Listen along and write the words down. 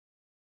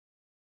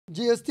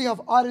GST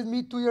have audited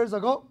me 2 years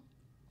ago.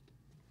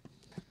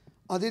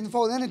 I didn't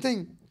find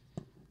anything.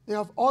 They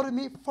have audited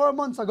me 4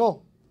 months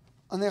ago,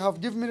 and they have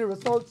given me the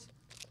results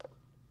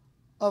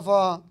of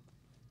a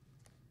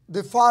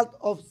default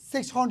of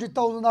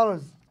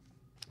 $600,000.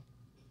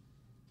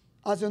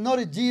 As you know,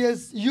 the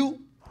GSU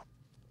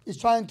is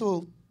trying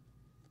to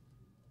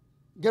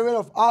get rid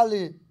of all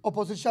the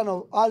opposition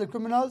of all the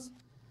criminals,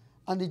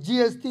 and the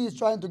GST is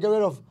trying to get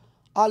rid of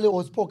all the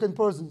outspoken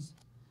persons.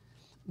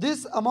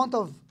 This amount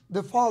of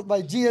default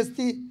by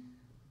GST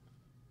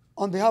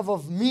on behalf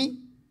of me,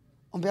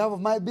 on behalf of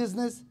my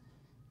business,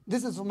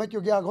 this is to make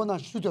you get a gun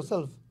and shoot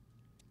yourself.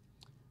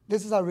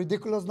 This is a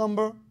ridiculous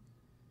number.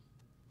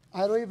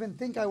 I don't even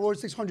think I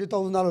worth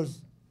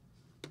 $600,000.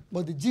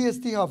 But the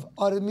GST have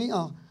audited me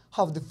and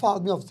have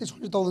defaulted me of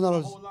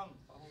 $600,000.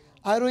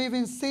 I don't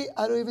even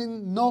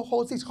know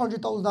how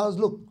 $600,000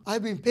 look.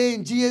 I've been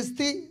paying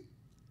GST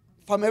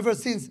from ever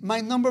since. My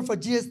number for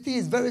GST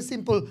is very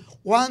simple: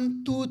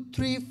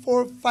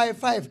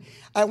 123455.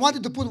 I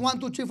wanted to put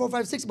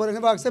 123456, but I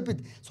never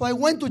accepted it. So I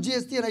went to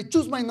GST and I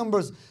chose my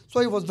numbers. So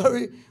it was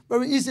very,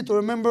 very easy to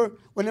remember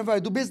whenever I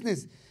do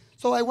business.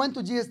 So I went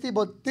to GST,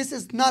 but this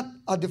is not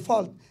a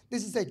default.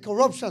 This is a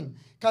corruption,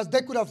 because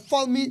they could have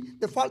filed me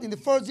default in the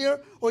first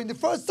year or in the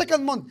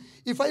second month.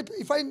 If I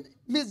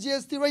miss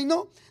GST right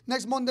now,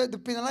 next month they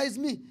penalize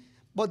me.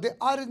 But they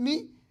audited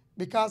me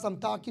because I'm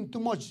talking too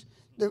much.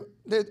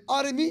 They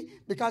audited me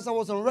because I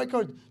was on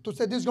record to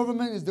say this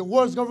government is the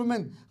worst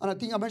government, and I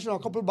think I mentioned a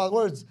couple of bad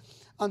words.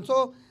 And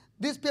so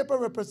this paper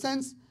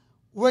represents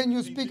when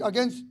you speak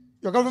against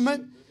your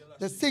government,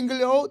 they single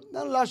you out,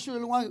 they lash you,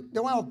 they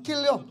want to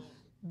kill you.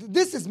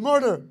 This is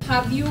murder.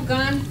 Have you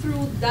gone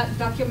through that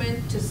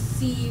document to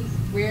see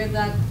where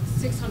that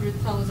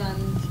 600,000?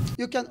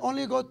 You can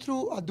only go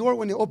through a door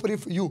when they open it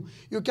for you.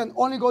 You can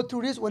only go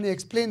through this when they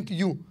explain to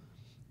you.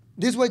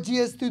 This is what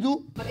GST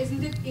do. But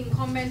isn't it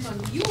incumbent on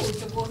you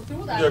to go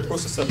through that to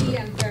see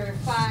and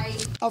verify?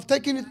 I've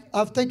taken it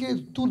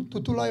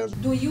to two lawyers.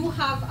 Do you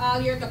have all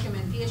your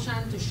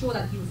documentation to show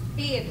that you've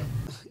paid?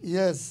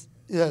 Yes,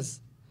 yes.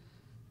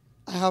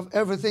 I have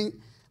everything.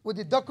 With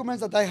the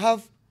documents that I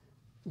have,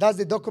 that's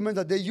the document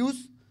that they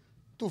use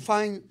to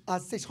find a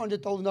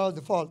 $600,000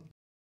 default.